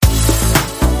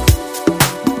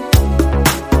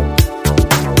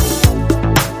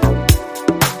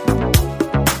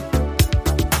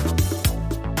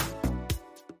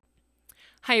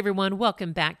Hi, everyone.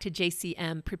 Welcome back to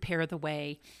JCM Prepare the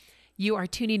Way. You are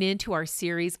tuning in to our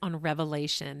series on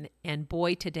Revelation, and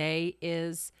boy, today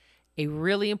is a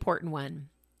really important one.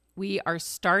 We are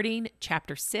starting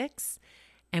chapter 6,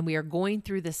 and we are going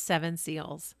through the 7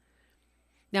 seals.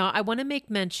 Now, I want to make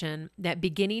mention that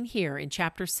beginning here in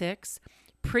chapter 6,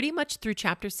 pretty much through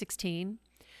chapter 16,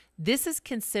 this is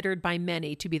considered by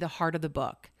many to be the heart of the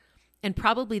book, and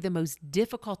probably the most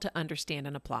difficult to understand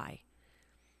and apply.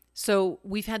 So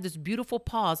we've had this beautiful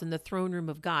pause in the throne room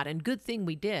of God, and good thing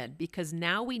we did, because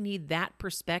now we need that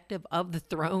perspective of the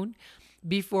throne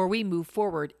before we move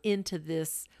forward into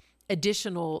this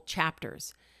additional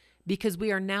chapters, because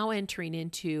we are now entering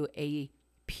into a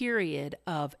period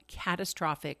of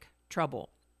catastrophic trouble.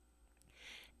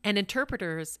 And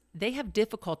interpreters, they have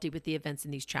difficulty with the events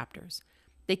in these chapters.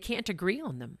 They can't agree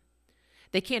on them.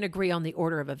 They can't agree on the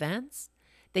order of events.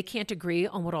 They can't agree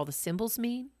on what all the symbols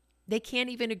mean. They can't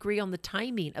even agree on the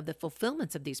timing of the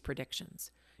fulfillments of these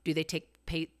predictions. Do they take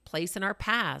place in our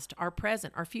past, our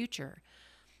present, our future?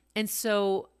 And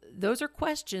so those are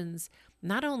questions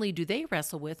not only do they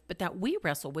wrestle with, but that we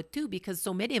wrestle with too, because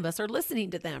so many of us are listening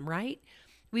to them, right?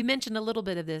 We mentioned a little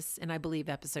bit of this in, I believe,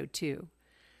 episode 2.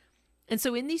 And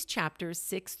so in these chapters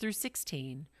 6 through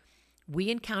 16, we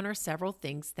encounter several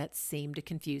things that seem to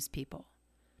confuse people.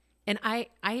 And I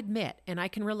admit, and I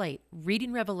can relate,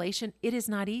 reading Revelation, it is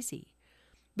not easy.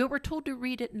 But we're told to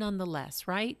read it nonetheless,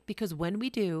 right? Because when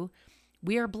we do,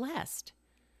 we are blessed.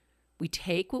 We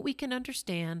take what we can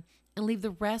understand and leave the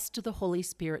rest to the Holy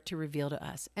Spirit to reveal to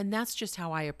us. And that's just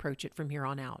how I approach it from here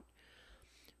on out.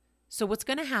 So what's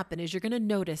going to happen is you're going to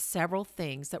notice several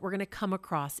things that we're going to come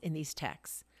across in these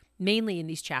texts, mainly in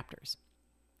these chapters.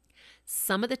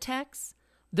 Some of the texts,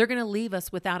 they're going to leave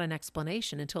us without an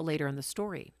explanation until later in the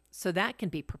story. So that can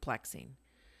be perplexing.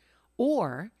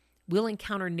 Or we'll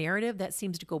encounter narrative that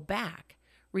seems to go back,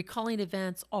 recalling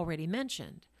events already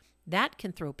mentioned. That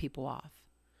can throw people off.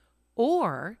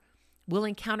 Or we'll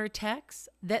encounter texts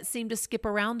that seem to skip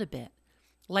around a bit,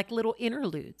 like little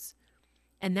interludes.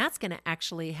 And that's going to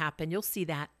actually happen. You'll see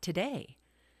that today.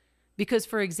 Because,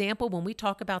 for example, when we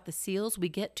talk about the seals, we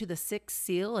get to the 6th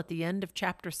seal at the end of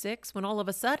chapter 6, when all of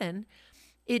a sudden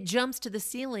it jumps to the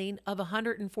sealing of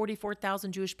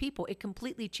 144,000 Jewish people. It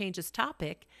completely changes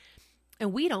topic.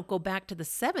 And we don't go back to the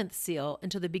 7th seal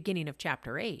until the beginning of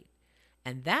chapter 8.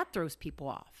 And that throws people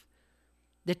off.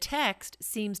 The text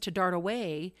seems to dart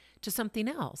away to something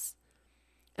else.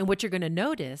 And what you're going to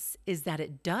notice is that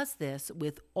it does this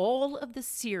with all of the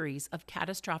series of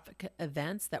catastrophic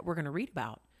events that we're going to read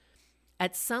about.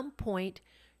 At some point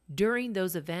during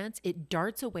those events, it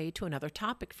darts away to another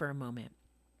topic for a moment.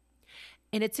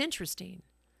 And it's interesting.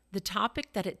 The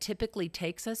topic that it typically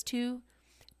takes us to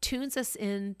tunes us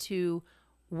into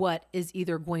what is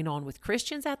either going on with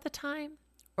Christians at the time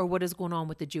or what is going on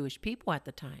with the Jewish people at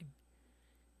the time.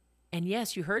 And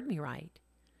yes, you heard me right.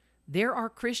 There are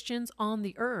Christians on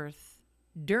the earth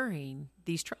during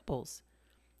these troubles.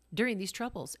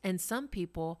 And some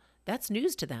people, that's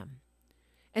news to them.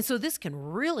 And so this can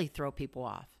really throw people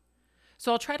off.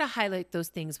 So I'll try to highlight those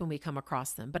things when we come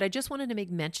across them. But I just wanted to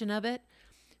make mention of it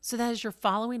so that as you're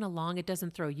following along, it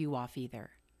doesn't throw you off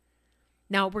either.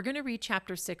 Now, we're going to read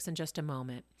chapter 6 in just a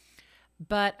moment.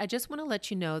 But I just want to let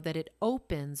you know that it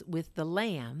opens with the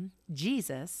Lamb,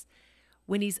 Jesus,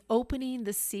 when he's opening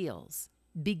the seals,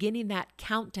 beginning that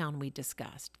countdown we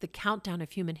discussed, the countdown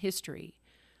of human history.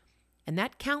 And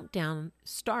that countdown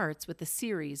starts with a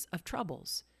series of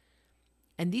troubles.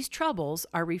 And these troubles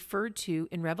are referred to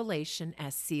in Revelation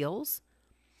as seals,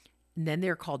 and then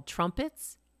they're called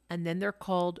trumpets, and then they're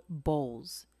called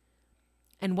bowls.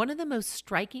 And one of the most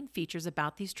striking features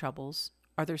about these troubles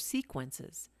are their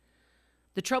sequences.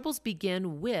 The troubles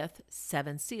begin with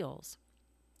 7 seals.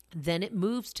 Then it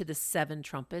moves to the 7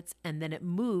 trumpets, and then it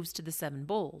moves to the 7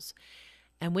 bowls.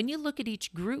 And when you look at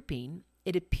each grouping,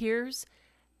 it appears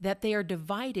that they are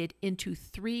divided into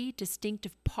 3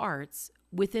 distinctive parts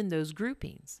within those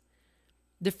groupings.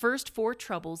 The first 4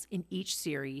 troubles in each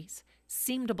series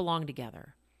seem to belong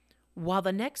together, while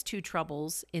the next 2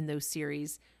 troubles in those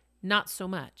series, not so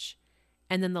much.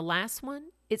 And then the last one,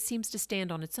 it seems to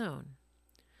stand on its own.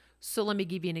 So let me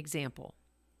give you an example.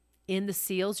 In the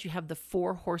seals, you have the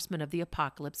 4 horsemen of the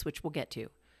apocalypse, which we'll get to.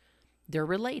 They're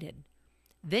related.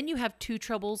 Then you have 2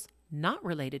 troubles not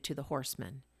related to the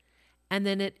horsemen. And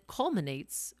then it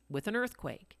culminates with an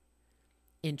earthquake.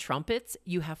 In trumpets,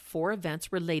 you have 4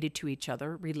 events related to each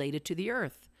other, related to the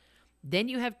earth. Then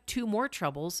you have 2 more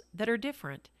troubles that are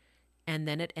different. And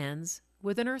then it ends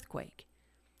with an earthquake.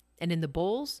 And in the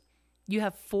bowls, you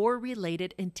have 4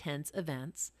 related intense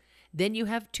events. Then you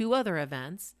have 2 other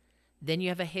events. Then you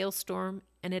have a hailstorm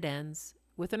and it ends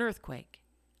with an earthquake.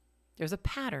 There's a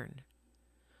pattern.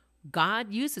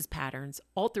 God uses patterns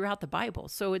all throughout the Bible,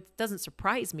 so it doesn't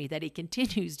surprise me that he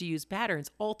continues to use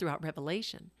patterns all throughout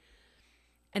Revelation.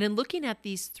 And in looking at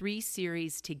these three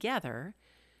series together,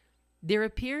 there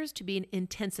appears to be an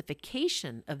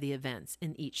intensification of the events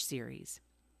in each series.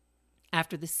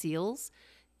 After the seals,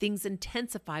 things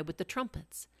intensify with the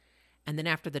trumpets. And then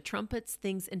after the trumpets,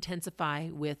 things intensify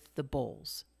with the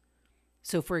bowls.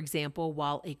 So, for example,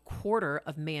 while a quarter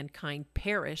of mankind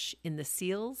perish in the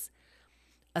seals,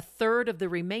 a third of the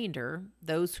remainder,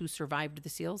 those who survived the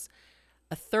seals,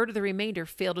 a third of the remainder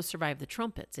fail to survive the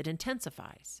trumpets. It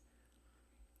intensifies.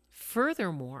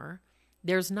 Furthermore,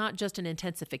 there's not just an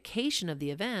intensification of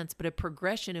the events, but a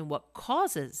progression in what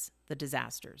causes the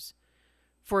disasters.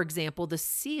 For example, the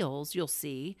seals, you'll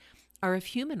see, are of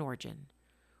human origin,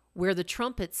 where the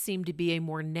trumpets seem to be a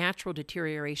more natural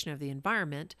deterioration of the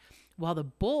environment, while the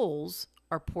bowls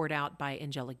are poured out by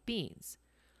angelic beings.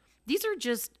 These are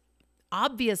just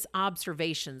obvious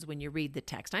observations when you read the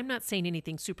text. I'm not saying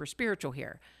anything super spiritual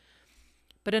here.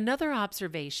 But another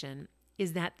observation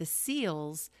is that the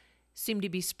seals seem to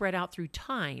be spread out through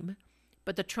time,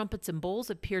 but the trumpets and bowls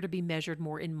appear to be measured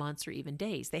more in months or even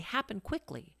days. They happen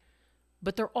quickly,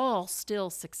 but they're all still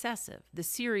successive. The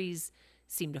series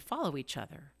seem to follow each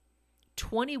other.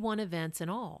 21 events in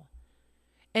all.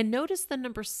 And notice the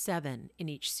number 7 in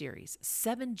each series,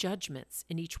 7 judgments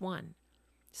in each one.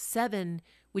 7,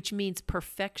 which means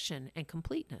perfection and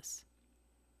completeness.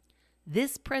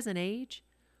 This present age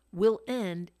will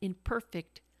end in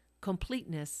perfect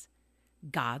completeness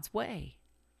God's way.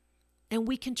 And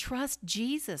we can trust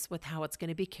Jesus with how it's going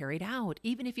to be carried out,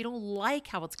 even if you don't like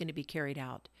how it's going to be carried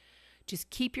out. Just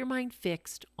keep your mind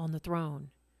fixed on the throne.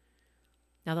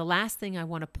 Now, the last thing I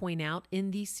want to point out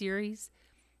in these series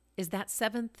is that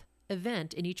 7th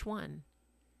event in each one.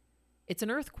 It's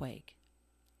an earthquake.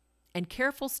 And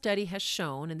careful study has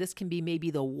shown, and this can be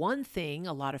maybe the one thing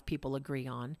a lot of people agree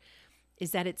on,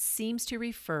 is that it seems to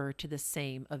refer to the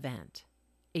same event,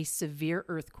 a severe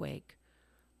earthquake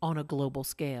on a global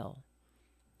scale,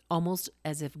 almost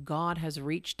as if God has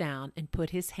reached down and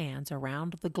put his hands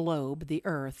around the globe, the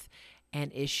earth,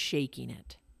 and is shaking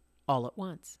it all at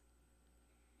once.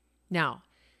 Now,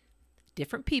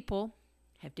 different people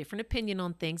have different opinion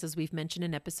on things, as we've mentioned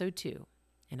in episode 2,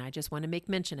 and I just want to make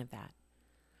mention of that.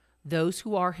 Those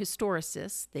who are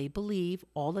historicists, they believe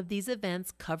all of these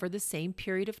events cover the same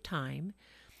period of time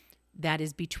that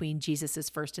is between Jesus'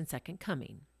 first and second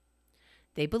coming.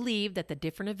 They believe that the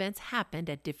different events happened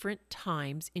at different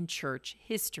times in church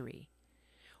history.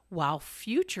 While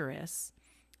futurists,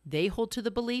 they hold to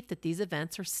the belief that these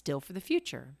events are still for the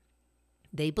future.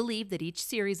 They believe that each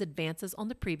series advances on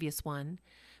the previous one,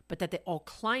 but that they all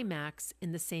climax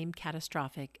in the same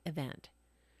catastrophic event.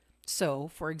 So,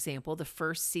 for example, the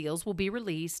first seals will be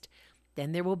released,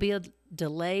 then there will be a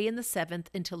delay in the 7th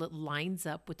until it lines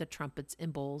up with the trumpets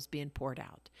and bowls being poured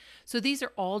out. So these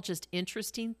are all just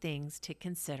interesting things to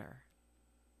consider.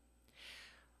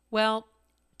 Well,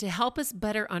 to help us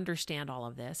better understand all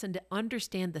of this and to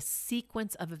understand the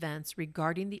sequence of events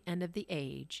regarding the end of the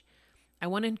age, I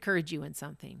want to encourage you in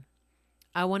something.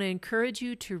 I want to encourage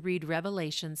you to read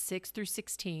Revelation 6 through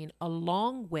 16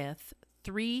 along with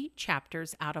 3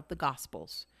 chapters out of the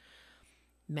Gospels,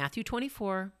 Matthew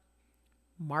 24,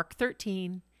 Mark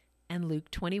 13, and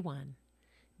Luke 21,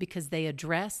 because they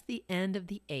address the end of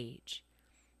the age.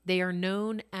 They are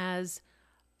known as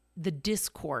the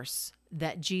discourse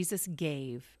that Jesus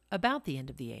gave about the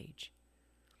end of the age.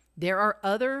 There are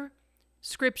other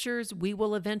scriptures we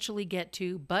will eventually get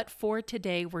to, but for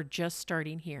today, we're just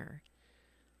starting here.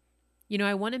 You know,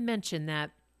 I want to mention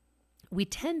that we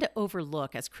tend to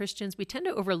overlook, as Christians,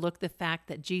 the fact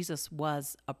that Jesus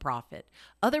was a prophet.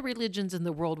 Other religions in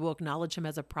the world will acknowledge him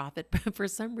as a prophet, but for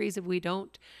some reason we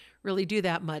don't really do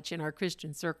that much in our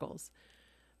Christian circles.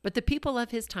 But the people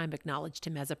of his time acknowledged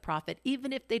him as a prophet,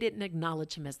 even if they didn't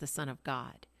acknowledge him as the Son of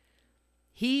God.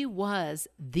 He was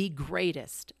the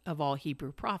greatest of all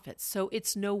Hebrew prophets, so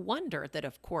it's no wonder that,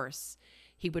 of course,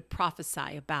 he would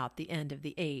prophesy about the end of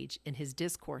the age in his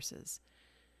discourses.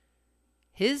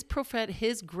 His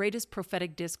greatest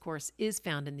prophetic discourse is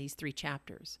found in these 3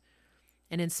 chapters.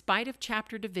 And in spite of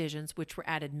chapter divisions, which were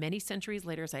added many centuries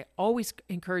later, as I always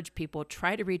encourage people,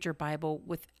 try to read your Bible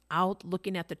without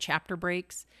looking at the chapter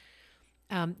breaks.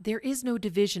 There is no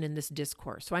division in this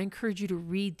discourse. So I encourage you to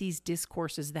read these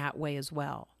discourses that way as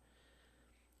well.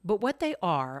 But what they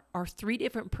are 3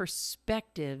 different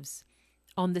perspectives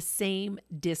on the same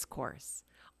discourse,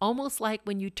 almost like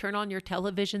when you turn on your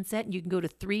television set and you can go to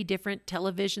 3 different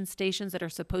television stations that are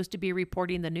supposed to be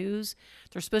reporting the news.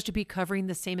 They're supposed to be covering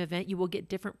the same event. You will get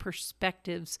different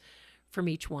perspectives from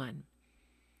each one.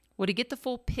 Well, to get the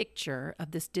full picture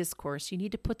of this discourse, you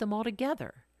need to put them all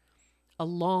together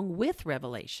along with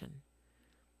Revelation.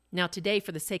 Now, today,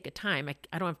 for the sake of time,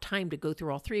 I don't have time to go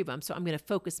through all 3 of them, so I'm going to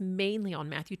focus mainly on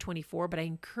Matthew 24, but I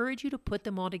encourage you to put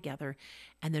them all together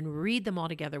and then read them all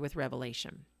together with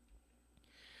Revelation.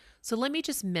 So let me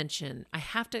just mention, I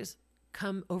have to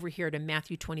come over here to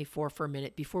Matthew 24 for a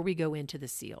minute before we go into the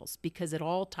seals, because it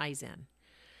all ties in.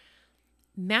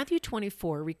 Matthew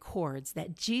 24 records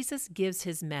that Jesus gives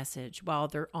his message while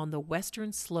they're on the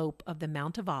western slope of the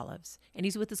Mount of Olives, and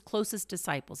he's with his closest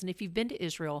disciples. And if you've been to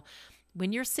Israel,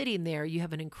 when you're sitting there, you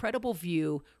have an incredible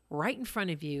view right in front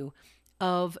of you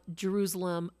of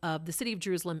Jerusalem, of the city of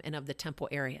Jerusalem, and of the temple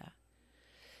area.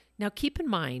 Now, keep in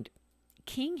mind,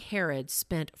 King Herod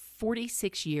spent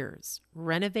 46 years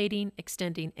renovating,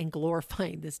 extending, and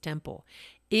glorifying this temple.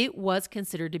 It was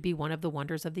considered to be one of the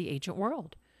wonders of the ancient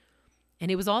world. And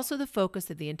it was also the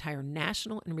focus of the entire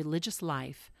national and religious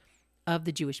life of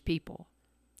the Jewish people.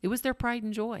 It was their pride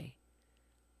and joy.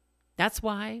 That's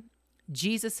why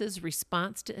Jesus'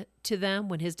 response to them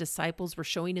when his disciples were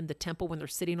showing him the temple when they're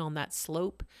sitting on that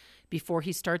slope before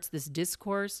he starts this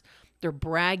discourse, they're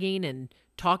bragging and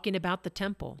talking about the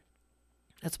temple.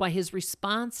 That's why his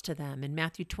response to them in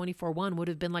Matthew 24:1 would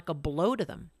have been like a blow to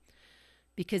them,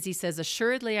 because he says,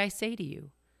 "Assuredly I say to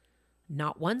you,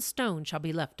 not one stone shall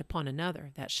be left upon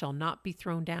another that shall not be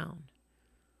thrown down."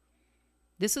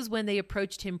 This is when they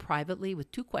approached him privately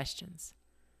with 2 questions.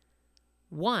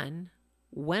 1,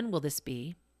 when will this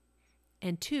be?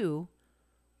 And 2,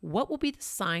 what will be the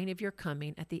sign of your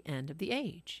coming at the end of the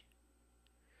age?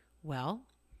 Well,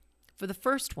 for the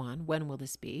first one, when will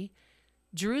this be?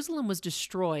 Jerusalem was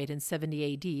destroyed in 70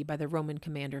 AD by the Roman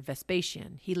commander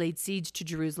Vespasian. He laid siege to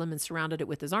Jerusalem and surrounded it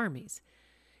with his armies.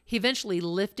 He eventually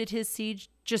lifted his siege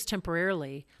just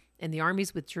temporarily, and the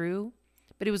armies withdrew,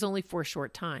 but it was only for a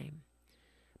short time.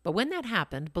 But when that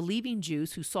happened, believing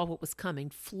Jews who saw what was coming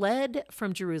fled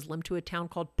from Jerusalem to a town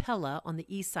called Pella on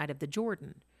the east side of the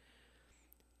Jordan.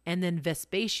 And then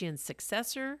Vespasian's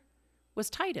successor was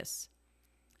Titus.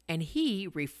 And he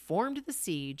reformed the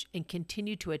siege and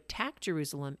continued to attack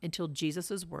Jerusalem until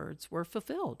Jesus' words were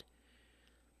fulfilled.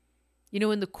 You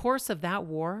know, in the course of that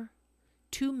war,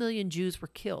 2 million Jews were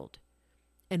killed,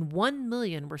 and 1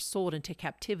 million were sold into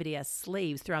captivity as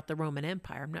slaves throughout the Roman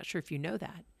Empire. I'm not sure if you know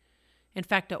that. In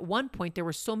fact, at one point, there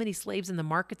were so many slaves in the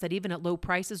markets that even at low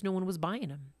prices, no one was buying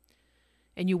them.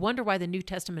 And you wonder why the New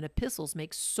Testament epistles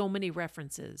make so many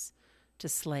references to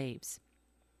slaves.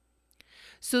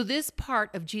 So this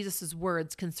part of Jesus'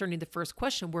 words concerning the first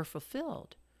question were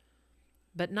fulfilled,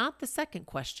 but not the second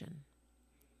question.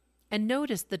 And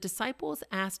notice the disciples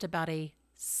asked about a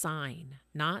sign,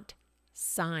 not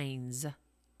signs,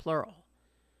 plural.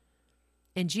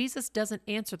 And Jesus doesn't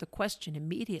answer the question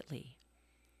immediately.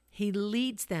 He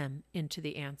leads them into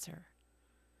the answer.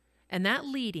 And that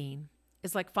leading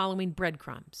is like following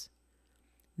breadcrumbs.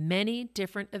 Many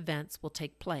different events will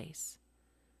take place.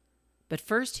 But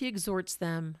first he exhorts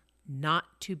them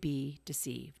not to be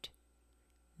deceived.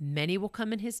 Many will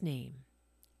come in his name.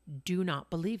 Do not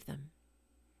believe them.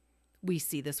 We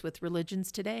see this with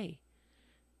religions today.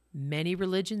 Many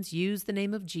religions use the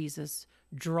name of Jesus,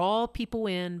 draw people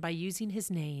in by using his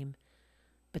name,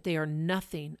 but they are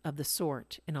nothing of the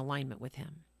sort in alignment with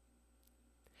him.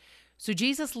 So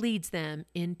Jesus leads them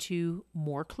into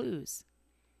more clues.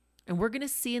 And we're going to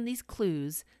see in these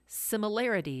clues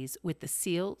similarities with the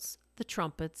seals, the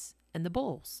trumpets, and the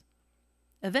bowls.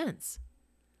 Events.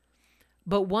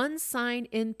 But one sign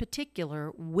in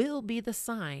particular will be the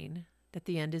sign that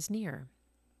the end is near.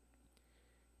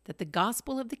 That the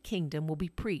gospel of the kingdom will be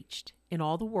preached in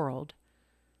all the world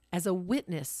as a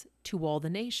witness to all the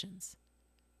nations.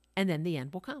 And then the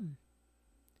end will come.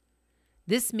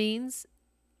 This means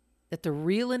that the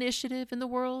real initiative in the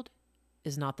world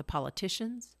is not the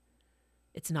politicians,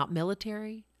 it's not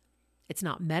military, it's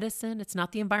not medicine, it's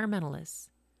not the environmentalists.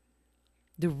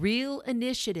 The real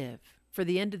initiative for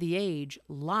the end of the age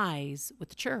lies with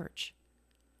the church.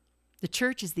 The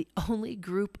church is the only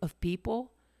group of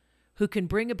people who can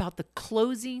bring about the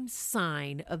closing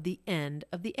sign of the end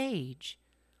of the age,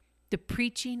 the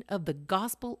preaching of the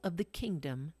gospel of the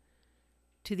kingdom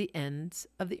to the ends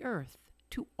of the earth,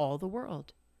 to all the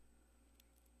world.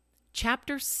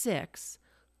 Chapter 6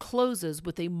 closes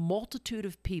with a multitude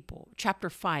of people. Chapter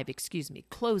 5,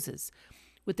 closes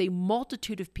with a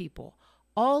multitude of people,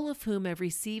 all of whom have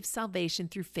received salvation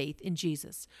through faith in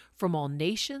Jesus, from all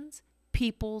nations,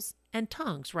 peoples, and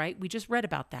tongues, right? We just read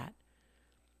about that.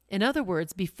 In other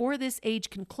words, before this age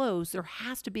can close, there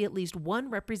has to be at least one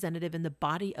representative in the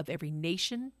body of every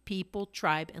nation, people,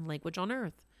 tribe, and language on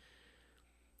earth.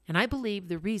 And I believe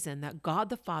the reason that God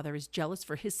the Father is jealous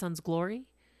for his Son's glory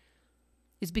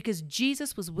is because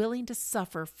Jesus was willing to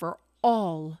suffer for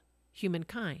all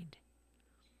humankind.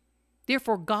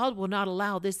 Therefore, God will not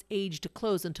allow this age to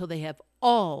close until they have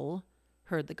all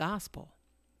heard the gospel.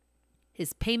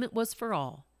 His payment was for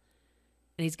all,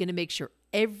 and he's going to make sure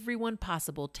everyone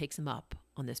possible takes him up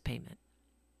on this payment.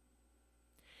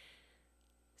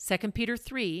 2 Peter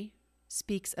 3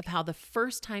 speaks of how the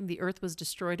first time the earth was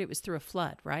destroyed, it was through a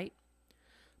flood, right?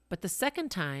 But the second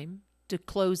time, to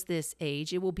close this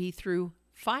age, it will be through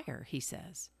fire, he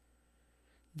says.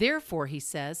 Therefore, he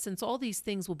says, since all these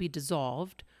things will be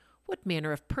dissolved, what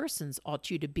manner of persons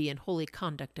ought you to be in holy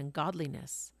conduct and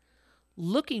godliness,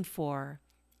 looking for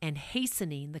and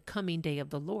hastening the coming day of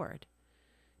the Lord,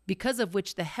 because of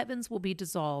which the heavens will be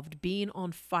dissolved, being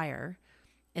on fire,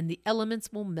 and the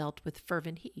elements will melt with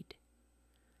fervent heat.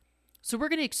 So we're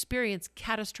going to experience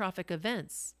catastrophic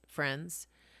events, friends.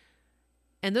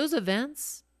 And those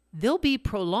events, they'll be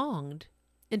prolonged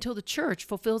until the church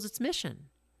fulfills its mission.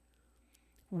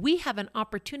 We have an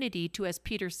opportunity to, as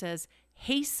Peter says,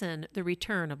 hasten the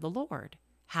return of the Lord.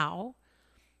 How?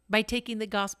 By taking the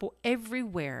gospel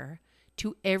everywhere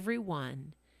to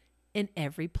everyone in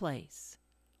every place.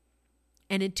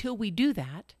 And until we do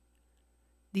that,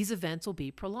 these events will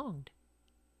be prolonged.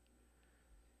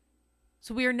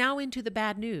 So we are now into the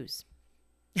bad news.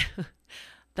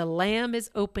 The Lamb is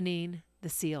opening the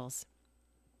seals.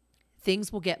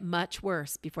 Things will get much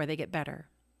worse before they get better.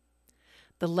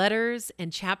 The letters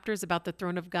and chapters about the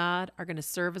throne of God are going to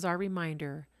serve as our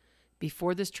reminder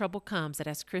before this trouble comes that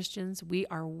as Christians, we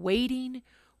are waiting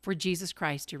for Jesus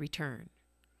Christ to return.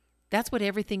 That's what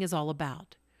everything is all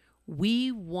about.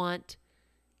 We want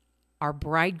our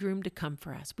bridegroom to come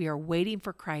for us. We are waiting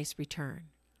for Christ's return.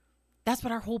 That's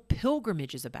what our whole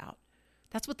pilgrimage is about.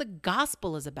 That's what the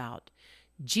gospel is about.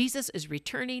 Jesus is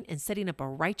returning and setting up a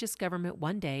righteous government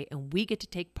one day, and we get to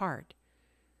take part.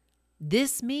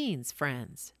 This means,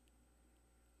 friends,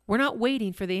 we're not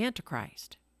waiting for the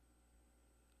Antichrist.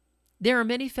 There are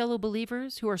many fellow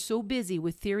believers who are so busy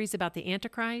with theories about the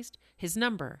Antichrist, his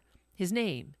number, his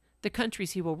name, the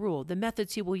countries he will rule, the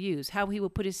methods he will use, how he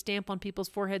will put his stamp on people's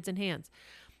foreheads and hands,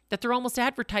 that they're almost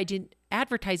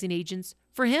advertising agents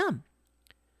for him.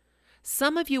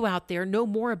 Some of you out there know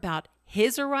more about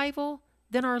his arrival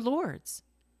than our Lord's,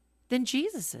 than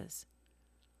Jesus's.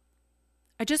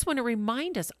 I just want to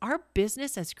remind us, our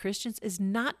business as Christians is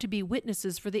not to be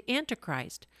witnesses for the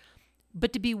Antichrist,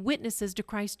 but to be witnesses to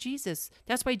Christ Jesus.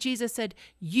 That's why Jesus said,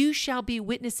 "You shall be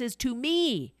witnesses to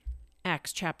me."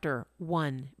 Acts chapter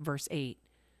 1, verse 8.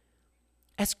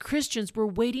 As Christians, we're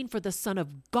waiting for the Son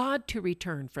of God to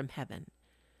return from heaven.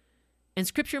 And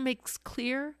Scripture makes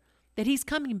clear that he's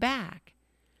coming back,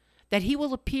 that he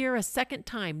will appear a second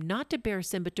time, not to bear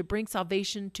sin, but to bring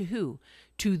salvation to who?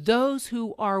 To those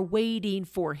who are waiting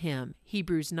for him.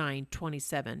 Hebrews 9,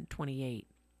 27, 28.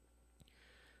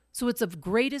 So it's of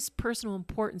greatest personal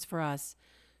importance for us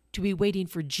to be waiting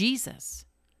for Jesus,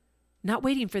 not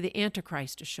waiting for the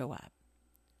Antichrist to show up.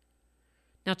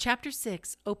 Now, chapter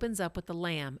 6 opens up with the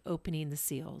Lamb opening the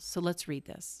seals. So let's read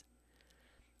this.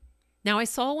 Now I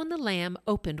saw when the Lamb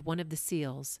opened one of the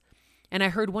seals, and I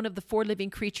heard one of the four living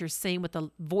creatures saying with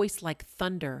a voice like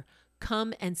thunder,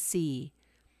 "Come and see."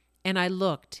 And I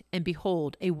looked, and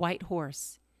behold, a white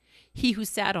horse. He who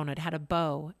sat on it had a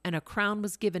bow, and a crown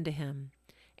was given to him.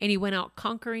 And he went out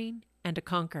conquering and to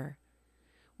conquer.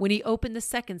 When he opened the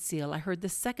second seal, I heard the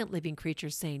second living creature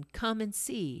saying, "Come and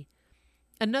see."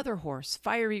 Another horse,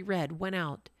 fiery red, went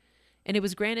out, and it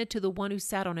was granted to the one who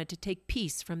sat on it to take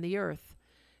peace from the earth,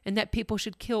 and that people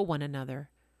should kill one another.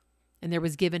 And there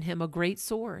was given him a great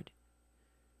sword.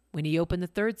 When he opened the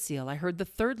third seal, I heard the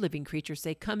third living creature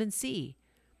say, "Come and see."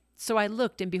 So I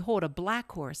looked, and behold, a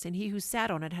black horse, and he who sat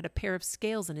on it had a pair of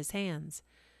scales in his hands.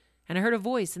 And I heard a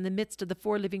voice in the midst of the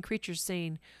four living creatures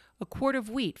saying, "A quart of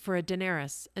wheat for a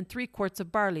denarius, and 3 quarts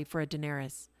of barley for a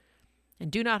denarius.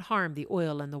 And do not harm the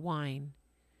oil and the wine."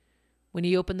 When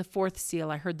he opened the fourth seal,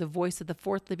 I heard the voice of the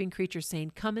fourth living creature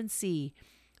saying, "Come and see."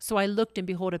 So I looked, and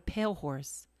behold, a pale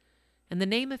horse. And the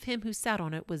name of him who sat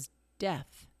on it was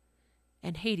Death,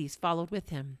 and Hades followed with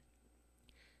him.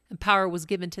 And power was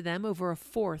given to them over a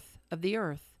fourth of the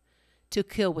earth, to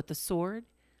kill with the sword,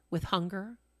 with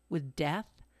hunger, with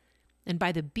death, and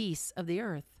by the beasts of the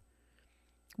earth.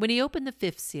 When he opened the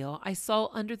fifth seal, I saw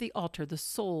under the altar the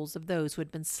souls of those who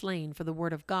had been slain for the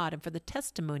word of God and for the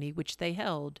testimony which they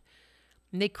held.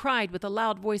 And they cried with a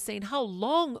loud voice, saying, How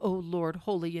long, O Lord,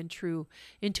 holy and true,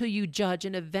 until you judge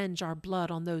and avenge our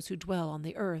blood on those who dwell on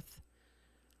the earth?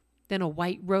 Then a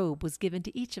white robe was given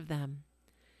to each of them,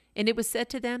 and it was said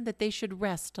to them that they should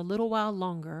rest a little while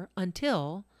longer,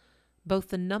 until both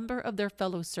the number of their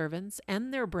fellow servants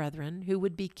and their brethren, who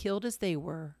would be killed as they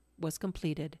were, was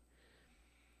completed.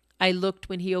 I looked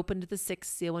when he opened the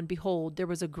sixth seal, and behold, there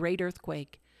was a great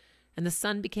earthquake. And the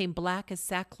sun became black as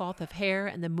sackcloth of hair,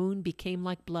 and the moon became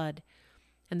like blood.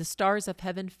 And the stars of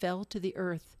heaven fell to the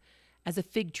earth, as a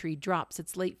fig tree drops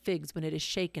its late figs when it is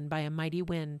shaken by a mighty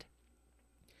wind.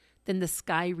 Then the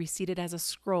sky receded as a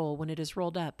scroll when it is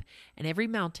rolled up, and every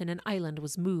mountain and island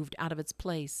was moved out of its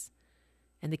place.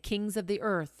 And the kings of the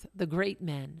earth, the great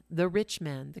men, the rich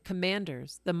men, the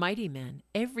commanders, the mighty men,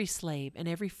 every slave and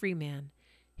every free man,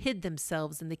 hid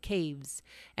themselves in the caves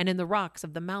and in the rocks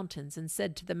of the mountains, and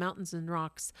said to the mountains and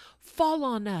rocks, Fall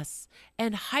on us,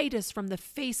 and hide us from the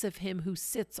face of him who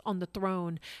sits on the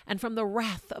throne, and from the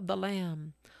wrath of the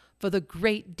Lamb. For the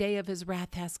great day of his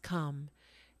wrath has come,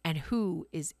 and who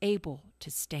is able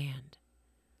to stand?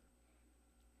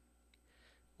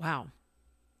 Wow.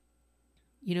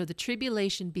 You know, the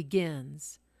tribulation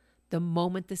begins the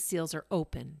moment the seals are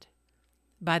opened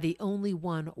by the only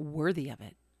one worthy of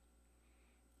it.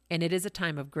 And it is a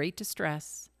time of great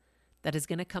distress that is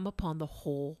going to come upon the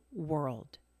whole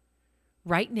world.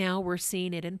 Right now, we're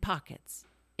seeing it in pockets,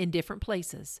 in different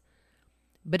places.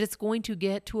 But it's going to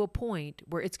get to a point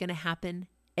where it's going to happen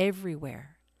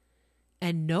everywhere.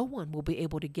 And no one will be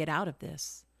able to get out of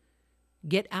this,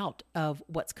 get out of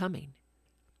what's coming.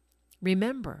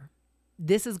 Remember,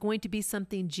 this is going to be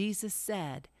something Jesus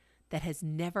said that has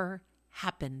never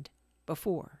happened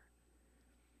before.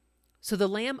 So the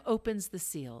Lamb opens the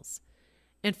seals.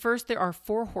 And first there are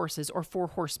 4 horses or 4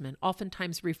 horsemen,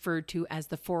 oftentimes referred to as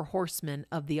the 4 horsemen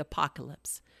of the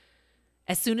apocalypse.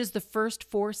 As soon as the first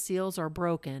 4 seals are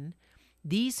broken,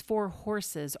 these 4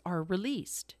 horses are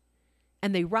released,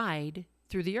 and they ride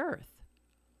through the earth.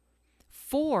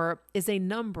 4 is a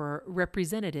number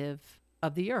representative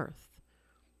of the earth.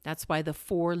 That's why the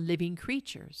 4 living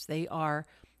creatures, they are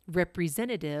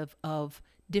representative of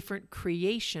different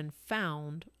creation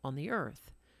found on the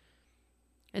earth.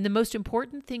 And the most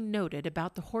important thing noted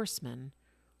about the horsemen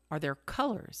are their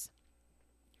colors.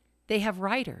 They have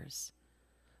riders,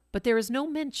 but there is no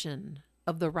mention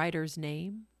of the rider's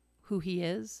name, who he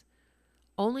is,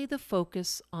 only the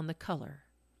focus on the color.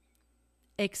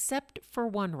 Except for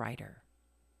one rider.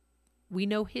 We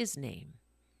know his name,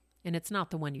 and it's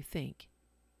not the one you think.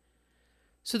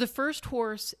 So the first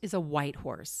horse is a white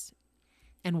horse.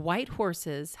 And white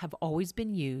horses have always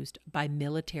been used by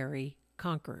military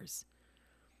conquerors.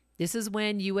 This is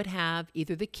when you would have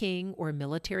either the king or a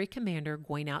military commander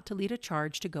going out to lead a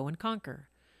charge to go and conquer.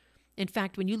 In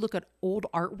fact, when you look at old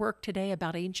artwork today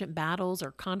about ancient battles or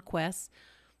conquests,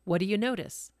 what do you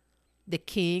notice? The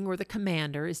king or the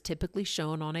commander is typically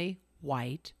shown on a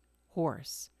white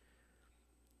horse.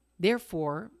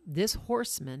 Therefore, this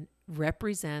horseman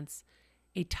represents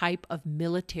a type of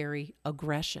military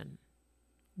aggression.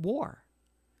 War.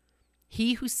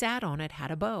 He who sat on it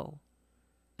had a bow,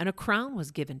 and a crown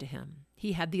was given to him.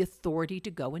 He had the authority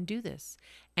to go and do this,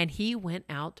 and he went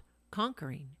out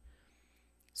conquering.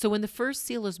 So when the first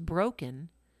seal is broken,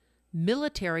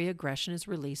 military aggression is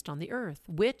released on the earth,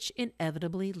 which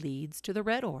inevitably leads to the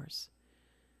red horse.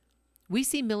 We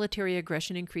see military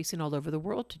aggression increasing all over the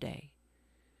world today.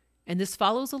 And this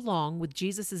follows along with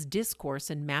Jesus' discourse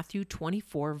in Matthew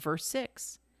 24, verse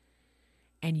 6.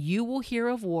 And you will hear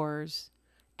of wars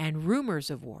and rumors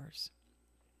of wars.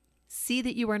 See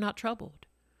that you are not troubled,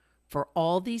 for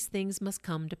all these things must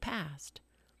come to pass.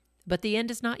 But the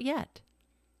end is not yet,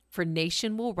 for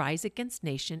nation will rise against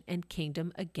nation and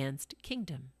kingdom against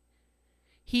kingdom.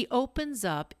 He opens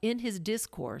up in his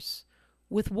discourse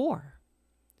with war.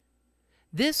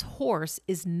 This horse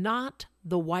is not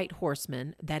the white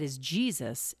horseman that is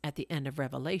Jesus at the end of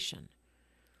Revelation.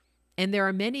 And there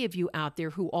are many of you out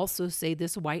there who also say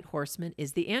this white horseman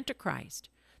is the Antichrist.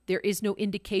 There is no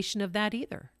indication of that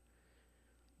either.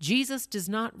 Jesus does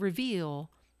not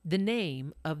reveal the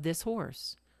name of this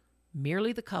horse,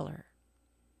 merely the color.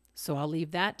 So I'll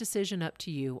leave that decision up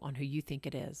to you on who you think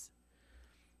it is.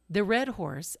 The red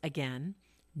horse, again,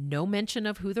 no mention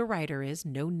of who the rider is,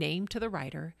 no name to the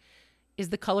rider, is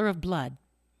the color of blood.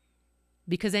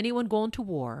 Because anyone going to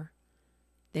war,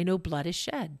 they know blood is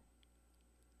shed.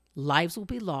 Lives will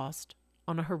be lost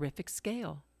on a horrific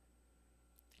scale.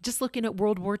 Just looking at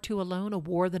World War II alone, a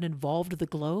war that involved the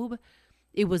globe,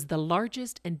 it was the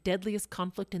largest and deadliest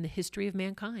conflict in the history of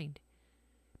mankind.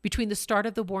 Between the start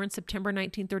of the war in September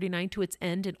 1939 to its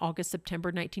end in August-September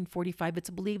 1945, it's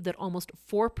believed that almost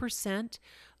 4%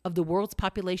 of the world's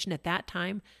population at that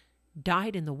time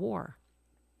died in the war.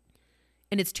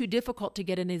 And it's too difficult to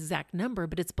get an exact number,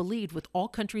 but it's believed with all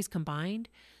countries combined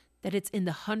that it's in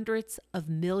the hundreds of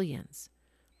millions.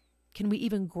 Can we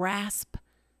even grasp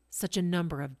such a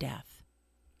number of death,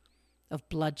 of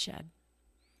bloodshed?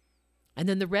 And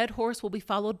then the red horse will be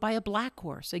followed by a black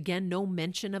horse. Again, no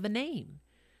mention of a name.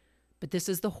 But this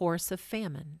is the horse of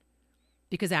famine.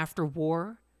 Because after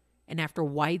war and after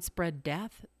widespread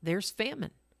death, there's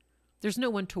famine. There's no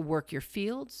one to work your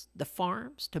fields, the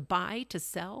farms, to buy, to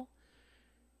sell.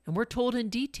 And we're told in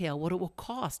detail what it will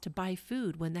cost to buy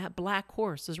food when that black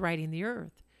horse is riding the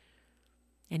earth.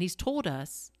 And he's told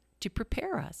us to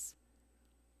prepare us.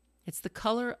 It's the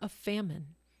color of famine,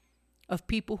 of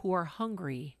people who are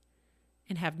hungry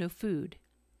and have no food.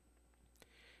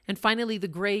 And finally, the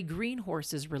gray-green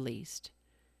horse is released,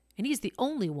 and he's the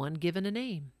only one given a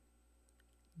name.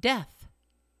 Death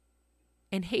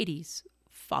and Hades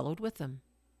followed with him.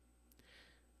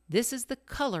 This is the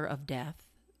color of death,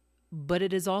 but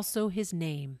it is also his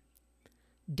name.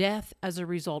 Death as a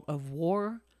result of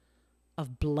war,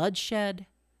 of bloodshed,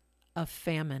 of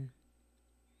famine.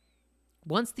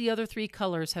 Once the other three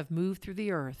colors have moved through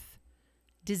the earth,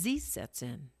 disease sets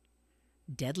in.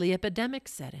 Deadly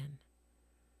epidemics set in.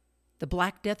 The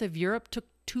Black Death of Europe took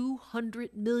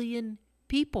 200 million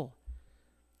people.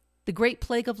 The Great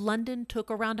Plague of London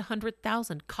took around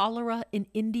 100,000. Cholera in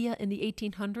India in the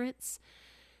 1800s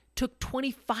took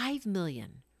 25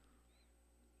 million.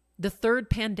 The third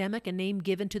pandemic, a name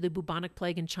given to the bubonic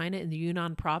plague in China in the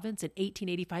Yunnan province in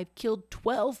 1885, killed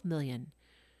 12 million.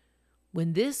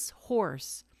 When this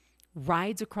horse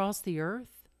rides across the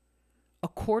earth, a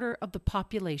quarter of the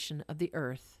population of the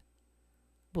earth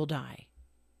will die.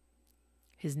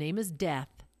 His name is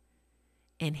Death,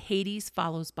 and Hades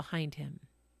follows behind him,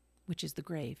 which is the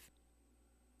grave.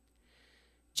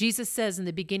 Jesus says in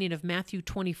the beginning of Matthew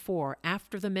 24,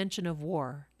 after the mention of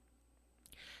war,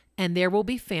 and there will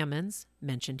be famines,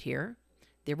 mentioned here.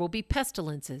 There will be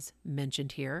pestilences,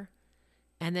 mentioned here.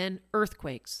 And then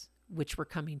earthquakes, which we're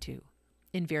coming to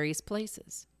in various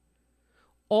places.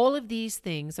 All of these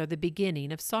things are the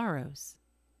beginning of sorrows.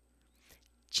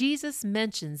 Jesus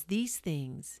mentions these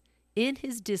things in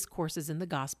his discourses in the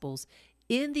Gospels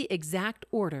in the exact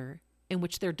order in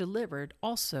which they're delivered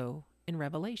also in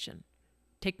Revelation.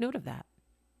 Take note of that.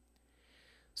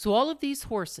 So all of these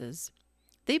horses,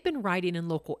 they've been riding in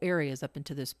local areas up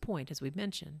until this point, as we've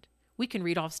mentioned. We can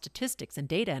read off statistics and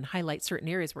data and highlight certain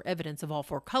areas where evidence of all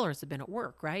four colors have been at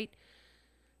work, right?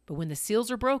 But when the seals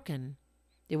are broken,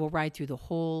 they will ride through the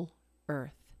whole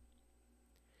earth.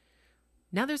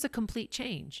 Now there's a complete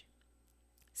change.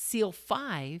 Seal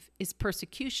 5 is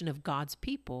persecution of God's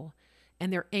people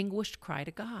and their anguished cry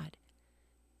to God.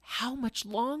 How much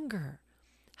longer?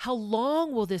 How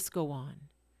long will this go on?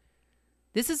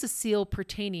 This is a seal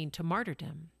pertaining to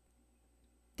martyrdom.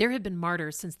 There have been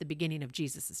martyrs since the beginning of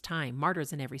Jesus' time,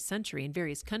 martyrs in every century in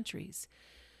various countries.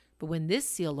 But when this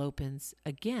seal opens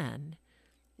again,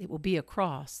 it will be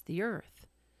across the earth,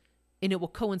 and it will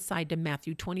coincide to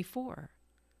Matthew 24.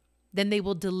 Then they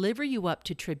will deliver you up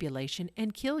to tribulation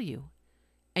and kill you,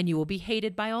 and you will be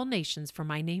hated by all nations for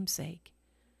my name's sake.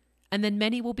 And then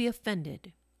many will be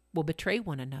offended, will betray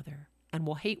one another, and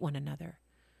will hate one another.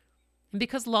 And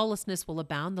because lawlessness will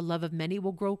abound, the love of many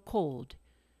will grow cold,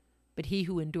 but he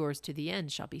who endures to the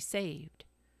end shall be saved.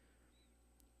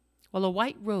 Well, a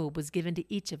white robe was given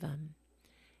to each of them,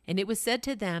 and it was said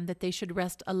to them that they should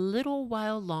rest a little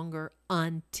while longer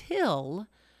until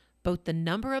both the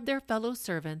number of their fellow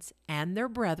servants and their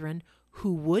brethren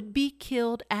who would be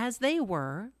killed as they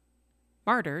were,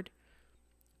 martyred,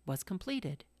 was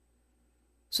completed.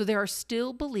 So there are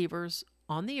still believers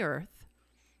on the earth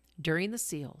during the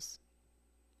seals.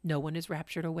 No one is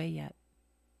raptured away yet.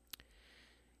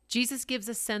 Jesus gives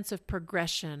a sense of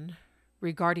progression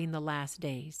regarding the last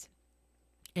days,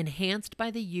 enhanced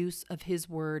by the use of his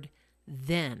word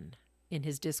then in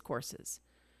his discourses,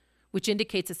 which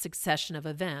indicates a succession of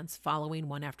events following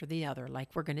one after the other, like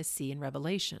we're going to see in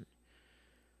Revelation.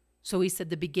 So he said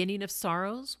the beginning of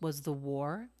sorrows was the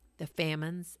war, the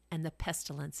famines, and the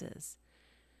pestilences.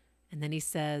 And then he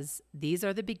says, these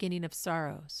are the beginning of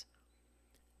sorrows.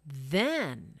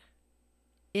 Then,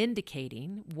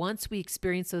 indicating once we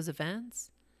experience those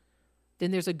events,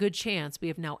 then there's a good chance we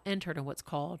have now entered on what's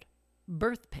called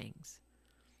birth pangs.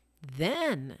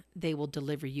 Then they will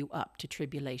deliver you up to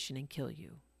tribulation and kill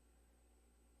you.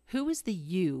 Who is the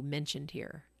you mentioned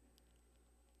here?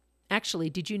 Actually,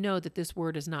 did you know that this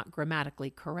word is not grammatically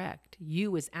correct?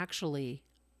 You is actually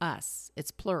us.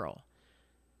 It's plural.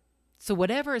 So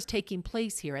whatever is taking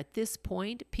place here at this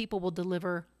point, people will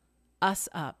deliver us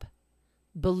up.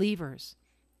 Believers,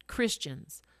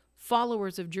 Christians,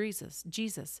 followers of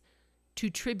Jesus, to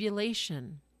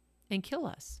tribulation and kill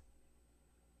us.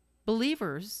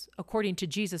 Believers, according to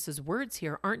Jesus' words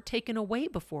here, aren't taken away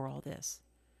before all this.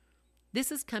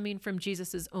 This is coming from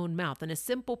Jesus' own mouth. And a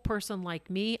simple person like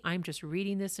me, I'm just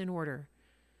reading this in order.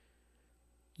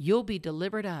 You'll be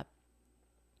delivered up.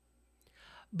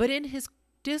 But in his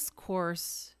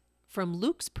discourse, from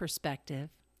Luke's perspective,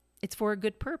 it's for a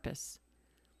good purpose.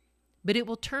 But it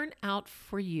will turn out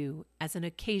for you as an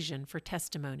occasion for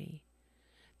testimony.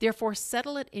 Therefore,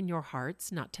 settle it in your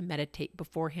hearts, not to meditate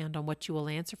beforehand on what you will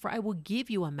answer, for I will give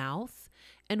you a mouth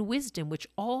and wisdom which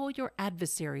all your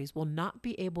adversaries will not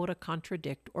be able to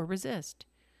contradict or resist.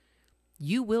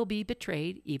 You will be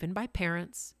betrayed even by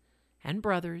parents and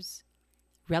brothers,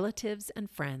 relatives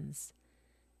and friends,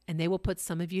 and they will put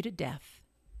some of you to death,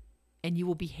 and you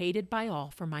will be hated by all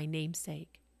for my name's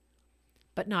sake.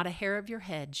 But not a hair of your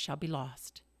head shall be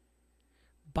lost.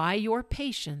 By your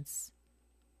patience,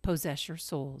 possess your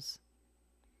souls.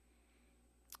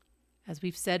 As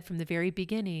we've said from the very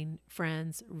beginning,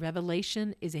 friends,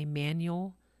 Revelation is a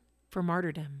manual for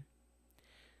martyrdom.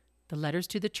 The letters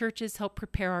to the churches help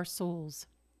prepare our souls.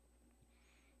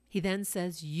 He then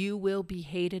says, you will be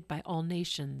hated by all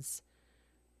nations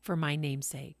for my name's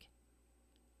sake.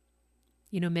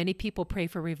 You know, many people pray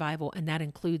for revival, and that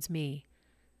includes me.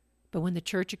 But when the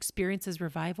church experiences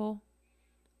revival,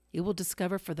 it will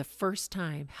discover for the first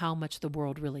time how much the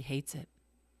world really hates it.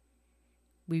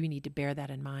 We need to bear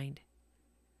that in mind.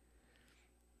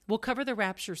 We'll cover the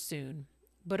rapture soon,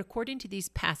 but according to these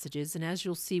passages, and as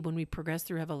you'll see when we progress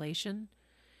through Revelation,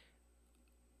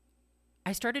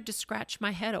 I started to scratch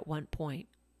my head at one point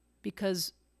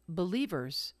because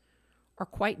believers are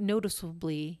quite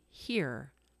noticeably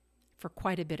here for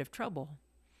quite a bit of trouble.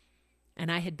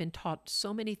 And I had been taught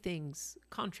so many things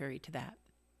contrary to that.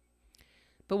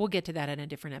 But we'll get to that in a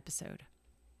different episode.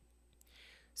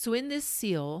 So in this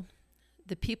seal,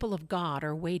 the people of God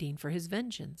are waiting for his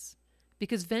vengeance,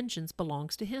 because vengeance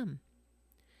belongs to him.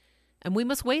 And we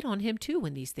must wait on him too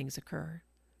when these things occur.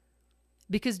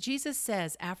 Because Jesus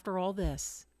says, after all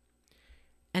this,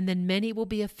 and then many will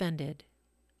be offended,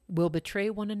 will betray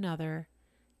one another,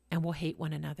 and will hate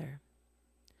one another.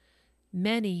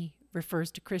 Many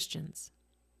refers to Christians.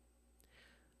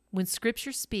 When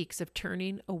Scripture speaks of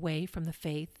turning away from the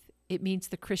faith, it means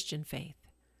the Christian faith.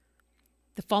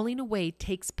 The falling away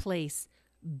takes place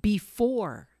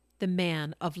before the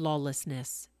man of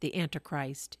lawlessness, the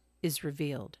Antichrist, is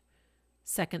revealed.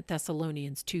 2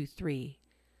 Thessalonians 2:3.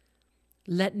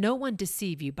 Let no one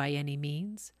deceive you by any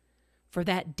means, for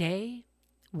that day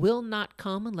will not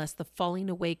come unless the falling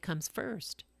away comes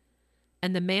first,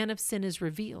 and the man of sin is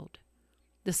revealed,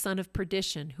 the son of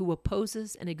perdition, who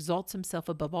opposes and exalts himself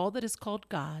above all that is called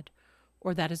God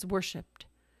or that is worshipped,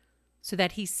 so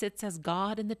that he sits as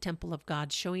God in the temple of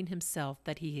God, showing himself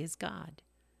that he is God.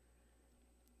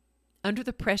 Under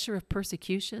the pressure of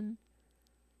persecution,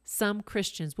 some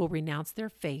Christians will renounce their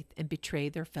faith and betray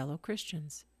their fellow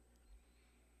Christians.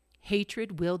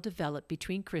 Hatred will develop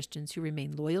between Christians who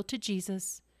remain loyal to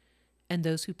Jesus and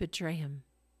those who betray him.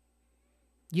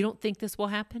 You don't think this will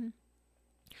happen?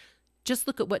 Just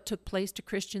look at what took place to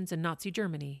Christians in Nazi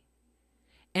Germany,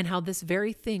 and how this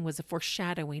very thing was a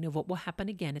foreshadowing of what will happen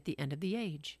again at the end of the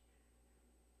age.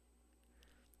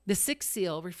 The sixth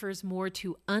seal refers more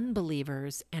to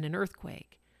unbelievers and an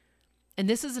earthquake. And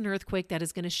this is an earthquake that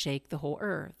is going to shake the whole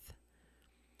earth.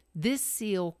 This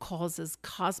seal causes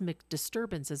cosmic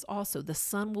disturbances also. The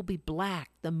sun will be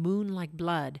black, the moon like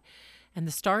blood, and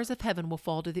the stars of heaven will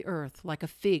fall to the earth like a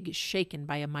fig shaken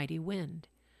by a mighty wind.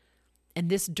 And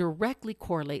this directly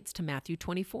correlates to Matthew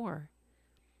 24.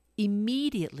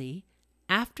 Immediately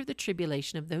after the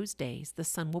tribulation of those days, the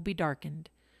sun will be darkened,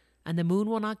 and the moon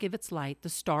will not give its light, the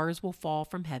stars will fall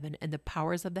from heaven, and the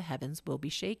powers of the heavens will be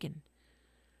shaken.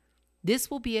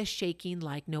 This will be a shaking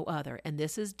like no other, and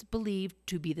this is believed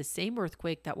to be the same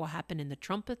earthquake that will happen in the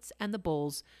trumpets and the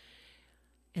bowls.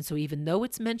 And so even though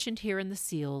it's mentioned here in the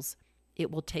seals,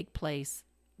 it will take place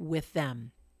with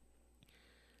them.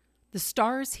 The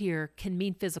stars here can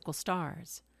mean physical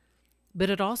stars, but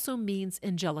it also means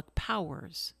angelic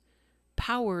powers,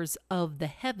 powers of the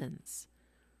heavens,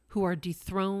 who are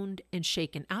dethroned and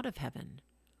shaken out of heaven,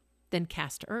 then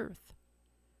cast to earth.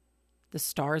 The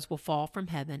stars will fall from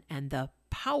heaven, and the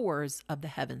powers of the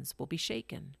heavens will be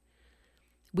shaken.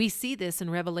 We see this in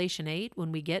Revelation 8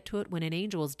 when we get to it, when an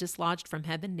angel is dislodged from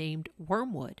heaven named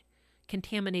Wormwood,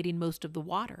 contaminating most of the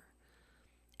water.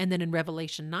 And then in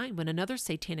Revelation 9, when another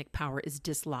satanic power is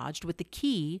dislodged with the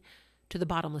key to the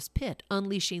bottomless pit,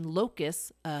 unleashing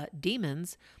locusts,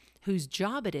 demons, whose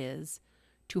job it is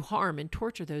to harm and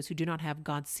torture those who do not have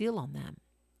God's seal on them.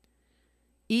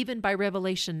 Even by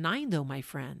Revelation 9, though, my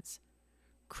friends,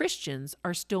 Christians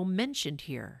are still mentioned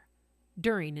here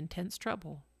during intense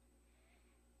trouble.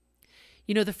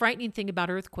 You know, the frightening thing about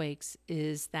earthquakes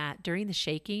is that during the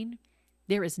shaking,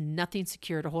 there is nothing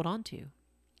secure to hold on to.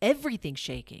 Everything's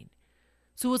shaking.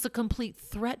 So it's a complete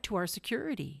threat to our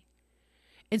security.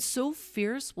 And so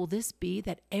fierce will this be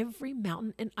that every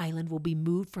mountain and island will be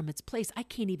moved from its place. I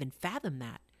can't even fathom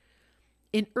that.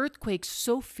 An earthquake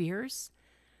so fierce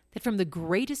that from the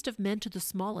greatest of men to the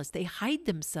smallest, they hide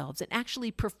themselves and actually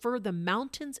prefer the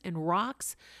mountains and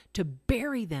rocks to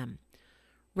bury them,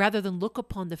 rather than look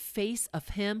upon the face of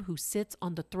him who sits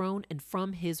on the throne and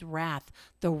from his wrath,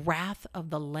 the wrath of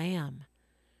the Lamb.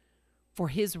 For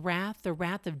his wrath, the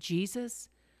wrath of Jesus,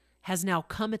 has now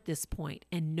come at this point,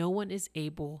 and no one is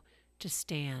able to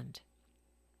stand.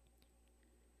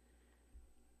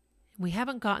 We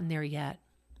haven't gotten there yet,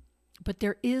 but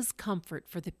there is comfort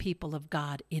for the people of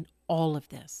God in all of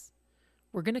this.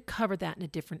 We're going to cover that in a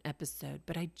different episode,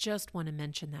 but I just want to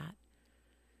mention that.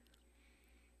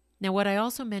 Now, what I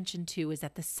also mentioned too is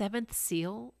that the seventh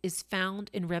seal is found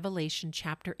in Revelation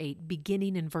chapter 8,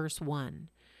 beginning in verse 1,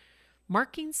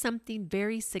 marking something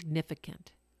very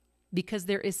significant, because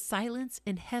there is silence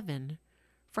in heaven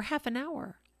for half an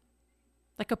hour,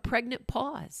 like a pregnant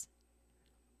pause.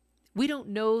 We don't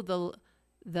know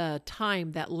the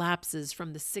time that lapses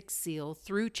from the sixth seal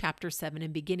through chapter 7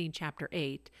 and beginning chapter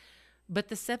 8, but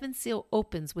the seventh seal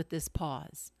opens with this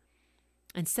pause.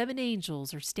 And 7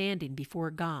 angels are standing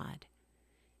before God,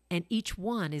 and each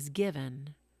one is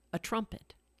given a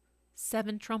trumpet,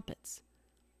 7 trumpets.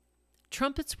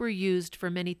 Trumpets were used for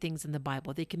many things in the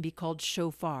Bible. They can be called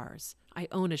shofars. I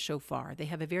own a shofar. They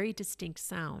have a very distinct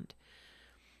sound.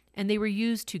 And they were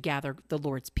used to gather the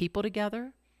Lord's people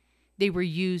together. They were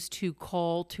used to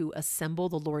call to assemble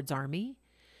the Lord's army.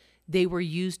 They were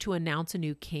used to announce a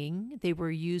new king. They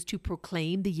were used to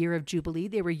proclaim the year of Jubilee.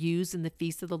 They were used in the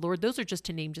feast of the Lord. Those are just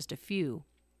to name just a few.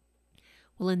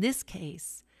 Well, in this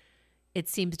case, it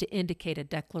seems to indicate a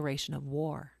declaration of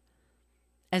war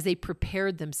as they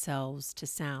prepared themselves to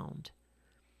sound.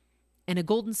 And a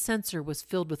golden censer was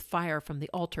filled with fire from the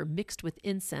altar, mixed with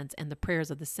incense and the prayers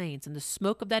of the saints. And the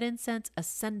smoke of that incense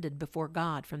ascended before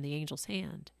God from the angel's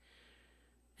hand.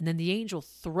 And then the angel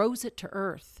throws it to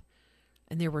earth.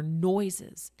 And there were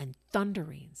noises and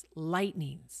thunderings,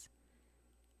 lightnings,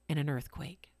 and an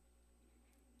earthquake.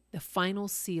 The final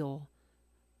seal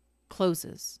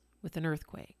closes with an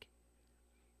earthquake.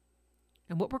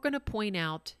 And what we're going to point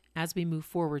out as we move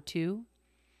forward too,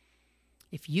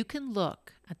 if you can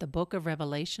look at the book of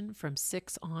Revelation from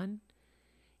 6 on,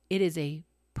 it is a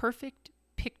perfect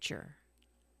picture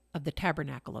of the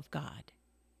tabernacle of God.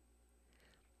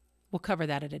 We'll cover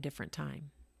that at a different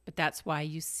time. But that's why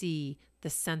you see the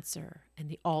censer and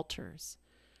the altars.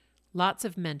 Lots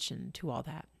of mention to all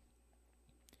that.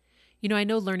 You know, I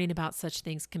know learning about such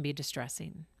things can be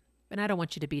distressing, but I don't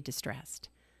want you to be distressed.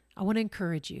 I want to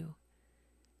encourage you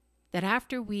that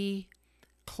after we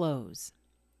close,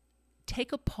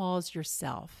 take a pause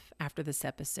yourself after this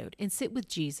episode and sit with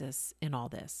Jesus in all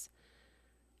this.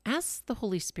 Ask the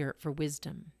Holy Spirit for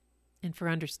wisdom and for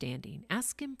understanding.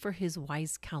 Ask him for his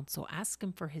wise counsel. Ask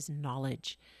him for his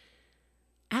knowledge.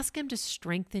 Ask him to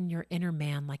strengthen your inner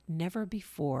man like never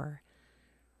before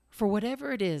for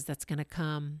whatever it is that's going to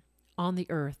come on the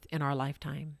earth in our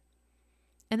lifetime.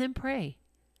 And then pray.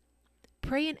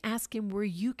 Pray and ask him where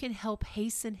you can help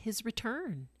hasten his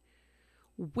return.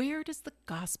 Where does the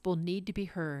gospel need to be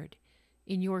heard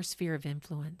in your sphere of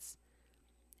influence?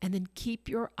 And then keep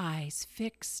your eyes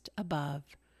fixed above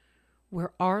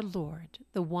where our Lord,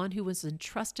 the one who was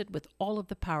entrusted with all of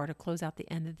the power to close out the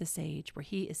end of this age, where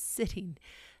he is sitting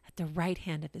at the right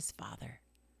hand of his Father.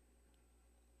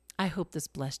 I hope this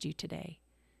blessed you today.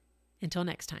 Until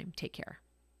next time, take care.